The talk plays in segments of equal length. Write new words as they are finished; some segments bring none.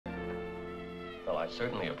Well, I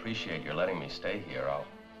certainly appreciate your letting me stay here. I'll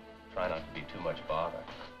try not to be too much bother.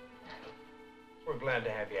 We're glad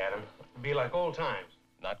to have you, Adam. It'll be like old times.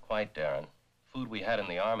 Not quite, Darrin. Food we had in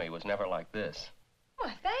the Army was never like this.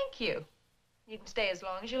 Well, thank you. You can stay as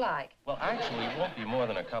long as you like. Well, actually, it won't be more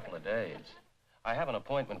than a couple of days. I have an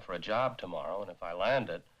appointment for a job tomorrow, and if I land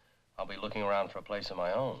it, I'll be looking around for a place of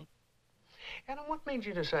my own. Adam, what made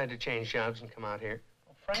you decide to change jobs and come out here?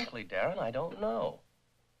 Well, frankly, Darrin, I don't know.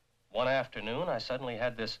 One afternoon, I suddenly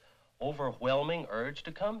had this overwhelming urge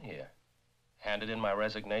to come here. Handed in my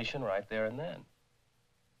resignation right there and then.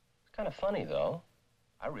 It's kind of funny, though.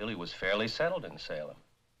 I really was fairly settled in Salem.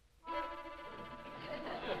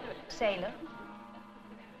 Salem?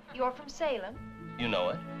 You're from Salem? You know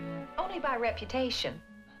it? Only by reputation.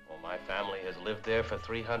 Well, my family has lived there for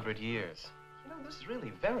 300 years. You know, this is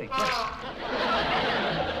really very good.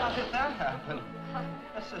 How did that happen?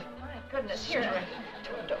 That's a... My goodness, here.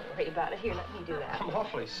 Don't worry about it. Here, let me do that. I'm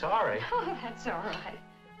awfully sorry. Oh, that's all right.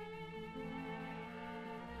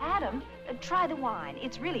 Adam, try the wine.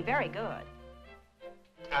 It's really very good.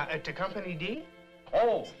 To Company D?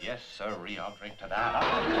 Oh, yes, sirree. I'll drink to that.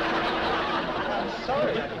 I'm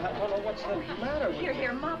sorry. I don't know what's the matter with you.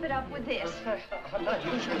 Here, mop it up with this. I'm not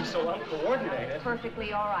usually so uncoordinated.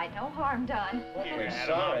 Perfectly all right. No harm done. Okay,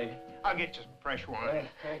 sorry. I'll get you some fresh wine.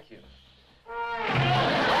 Thank you.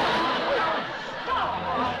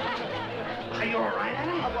 Are you all right,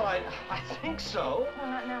 Adam? Well, I think so.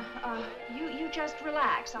 Now, you just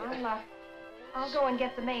relax. I'll go and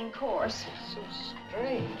get the main course. So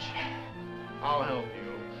strange. I'll help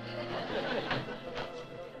you.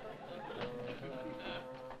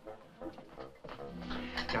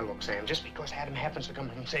 Now, look, Sam, just because Adam happens to come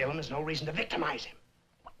from Salem is no reason to victimize him.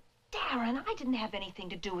 Darrin, I didn't have anything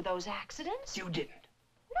to do with those accidents. You didn't?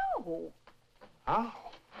 No. Oh.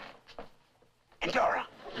 And Dora?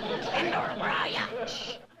 And Dora, where are you?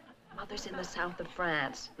 Shh. Mother's in the south of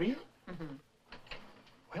France. Really? Mm-hmm.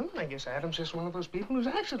 Well, I guess Adam's just one of those people who's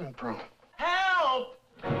accident-prone. Help!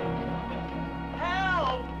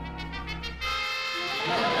 Help!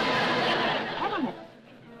 Adam,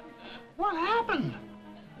 what happened?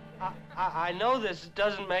 I know this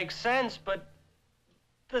doesn't make sense, but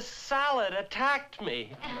the salad attacked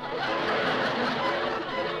me.